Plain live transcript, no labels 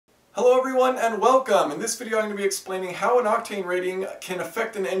Hello everyone and welcome! In this video I'm going to be explaining how an octane rating can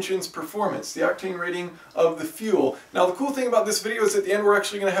affect an engine's performance, the octane rating of the fuel. Now the cool thing about this video is at the end we're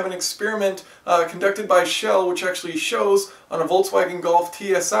actually going to have an experiment conducted by Shell which actually shows on a Volkswagen Golf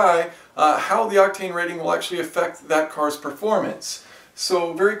TSI how the octane rating will actually affect that car's performance.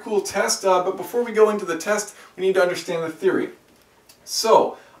 So very cool test, but before we go into the test we need to understand the theory.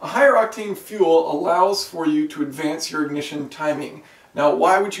 So a higher octane fuel allows for you to advance your ignition timing. Now,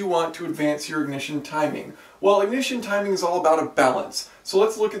 why would you want to advance your ignition timing? Well, ignition timing is all about a balance. So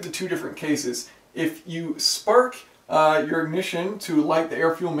let's look at the two different cases. If you spark your ignition to light the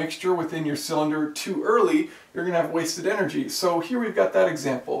air-fuel mixture within your cylinder too early, you're going to have wasted energy. So here we've got that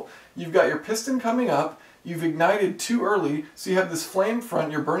example. You've got your piston coming up, you've ignited too early, so you have this flame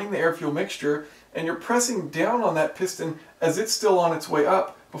front, you're burning the air-fuel mixture, and you're pressing down on that piston as it's still on its way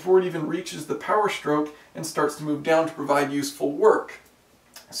up before it even reaches the power stroke and starts to move down to provide useful work.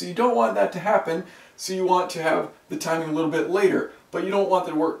 So you don't want that to happen, so you want to have the timing a little bit later. But you don't want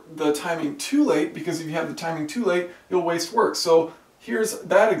the timing too late, because if you have the timing too late, you'll waste work. So here's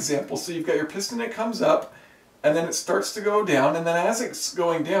that example. So you've got your piston that comes up, and then it starts to go down, and then as it's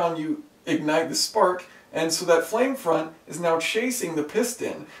going down, you ignite the spark, and so that flame front is now chasing the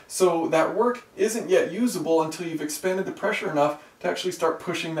piston. So that work isn't yet usable until you've expanded the pressure enough to actually start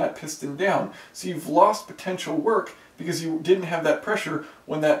pushing that piston down. So you've lost potential work because you didn't have that pressure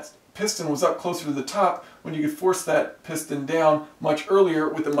when that piston was up closer to the top, when you could force that piston down much earlier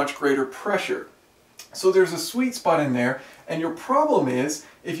with a much greater pressure. So there's a sweet spot in there, and your problem is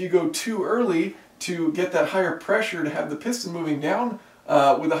if you go too early to get that higher pressure to have the piston moving down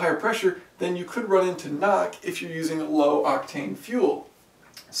with a higher pressure, then you could run into knock if you're using low octane fuel.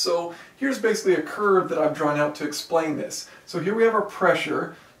 So here's basically a curve that I've drawn out to explain this. So here we have our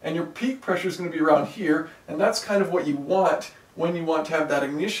pressure, and your peak pressure is going to be around here, and that's kind of what you want when you want to have that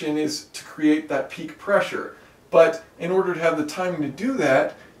ignition, is to create that peak pressure. But in order to have the timing to do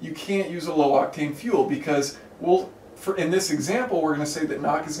that, you can't use a low octane fuel, because in this example we're going to say that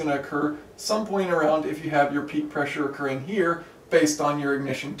knock is going to occur some point around if you have your peak pressure occurring here based on your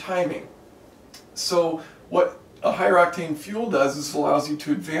ignition timing. So what a higher octane fuel does is allows you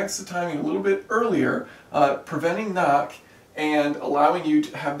to advance the timing a little bit earlier, preventing knock and allowing you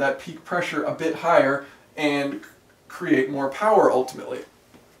to have that peak pressure a bit higher and create more power ultimately.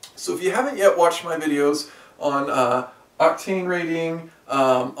 So if you haven't yet watched my videos on octane rating,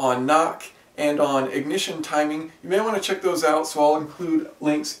 on knock, and on ignition timing, you may want to check those out, so I'll include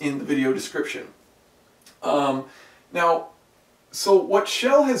links in the video description. So what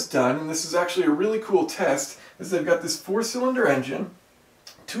Shell has done, and this is actually a really cool test, is they've got this 4-cylinder engine.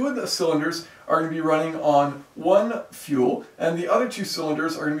 2 of the cylinders are going to be running on one fuel, and the other 2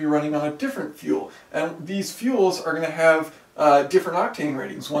 cylinders are going to be running on a different fuel. And these fuels are going to have different octane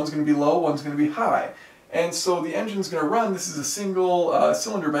ratings. One's going to be low, one's going to be high. And so the engine's going to run, this is a single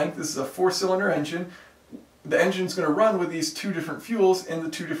cylinder bank, this is a 4-cylinder engine. The engine's going to run with these 2 different fuels in the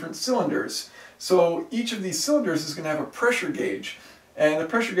 2 different cylinders. So each of these cylinders is going to have a pressure gauge, and the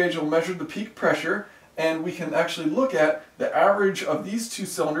pressure gauge will measure the peak pressure, and we can actually look at the average of these 2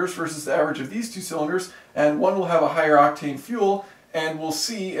 cylinders versus the average of these 2 cylinders, and one will have a higher octane fuel, and we'll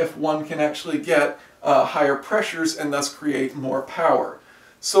see if one can actually get higher pressures and thus create more power.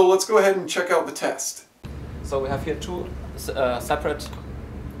 So let's go ahead and check out the test. So we have here 2 separate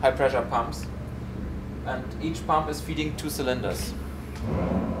high pressure pumps, and each pump is feeding 2 cylinders.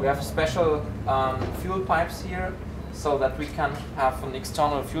 We have special fuel pipes here so that we can have an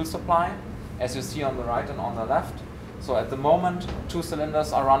external fuel supply, as you see on the right and on the left. So at the moment 2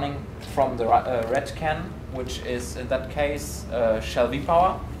 cylinders are running from the red can, which is in that case Shell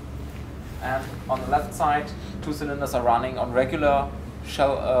V-Power, and on the left side 2 cylinders are running on regular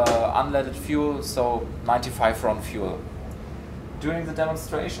Shell unleaded fuel, so 95 RON fuel. During the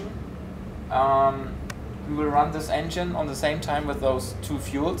demonstration we will run this engine on the same time with those 2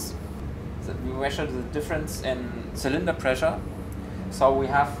 fuels. So we measure the difference in cylinder pressure. So we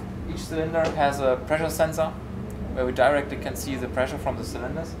have, each cylinder has a pressure sensor where we directly can see the pressure from the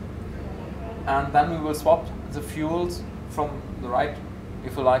cylinders. And then we will swap the fuels from the right,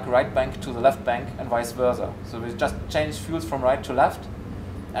 if you like, right bank to the left bank and vice versa. So we just change fuels from right to left,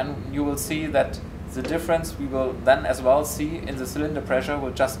 and you will see that the difference we will then as well see in the cylinder pressure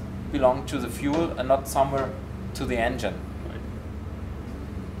will just belong to the fuel and not somewhere to the engine.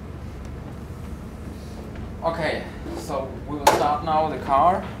 Okay, so we will start now the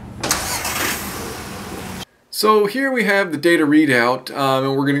car. So here we have the data readout,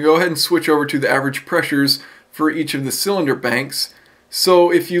 and we're going to go ahead and switch over to the average pressures for each of the cylinder banks.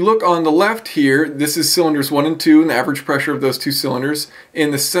 So if you look on the left here, this is cylinders 1 and 2 and the average pressure of those two cylinders.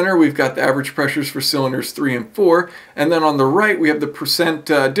 In the center we've got the average pressures for cylinders 3 and 4, and then on the right we have the percent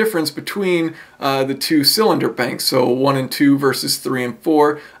difference between the two cylinder banks, so 1 and 2 versus 3 and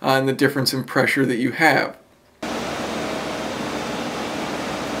 4, and the difference in pressure that you have.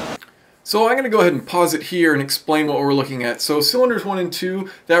 So I'm going to go ahead and pause it here and explain what we're looking at. So cylinders 1 and 2,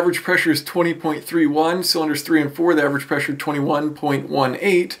 the average pressure is 20.31. Cylinders 3 and 4, the average pressure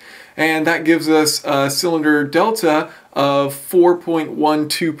 21.18. And that gives us a cylinder delta of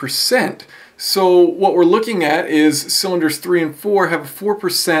 4.12%. So what we're looking at is cylinders 3 and 4 have a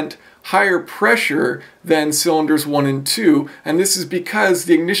 4% higher pressure than cylinders 1 and 2, and this is because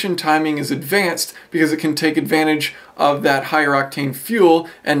the ignition timing is advanced because it can take advantage of that higher octane fuel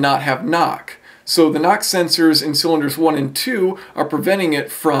and not have knock. So the knock sensors in cylinders 1 and 2 are preventing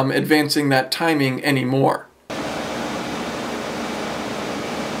it from advancing that timing anymore.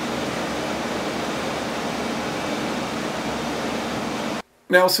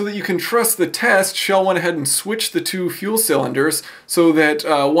 Now, so that you can trust the test, Shell went ahead and switched the two fuel cylinders so that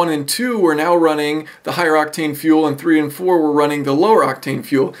 1 and 2 were now running the higher octane fuel and 3 and 4 were running the lower octane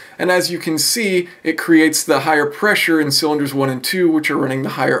fuel. And as you can see, it creates the higher pressure in cylinders 1 and 2, which are running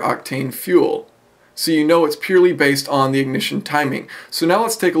the higher octane fuel. So you know it's purely based on the ignition timing. So now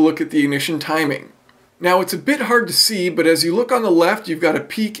let's take a look at the ignition timing. Now it's a bit hard to see, but as you look on the left, you've got a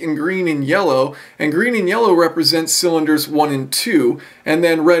peak in green and yellow, and green and yellow represents cylinders 1 and 2, and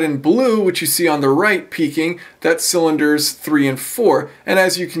then red and blue, which you see on the right peaking, that's cylinders 3 and 4. And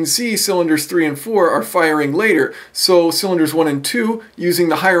as you can see, cylinders 3 and 4 are firing later, so cylinders 1 and 2, using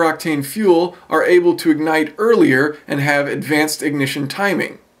the higher octane fuel, are able to ignite earlier and have advanced ignition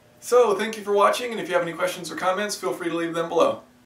timing. So thank you for watching, and if you have any questions or comments, feel free to leave them below.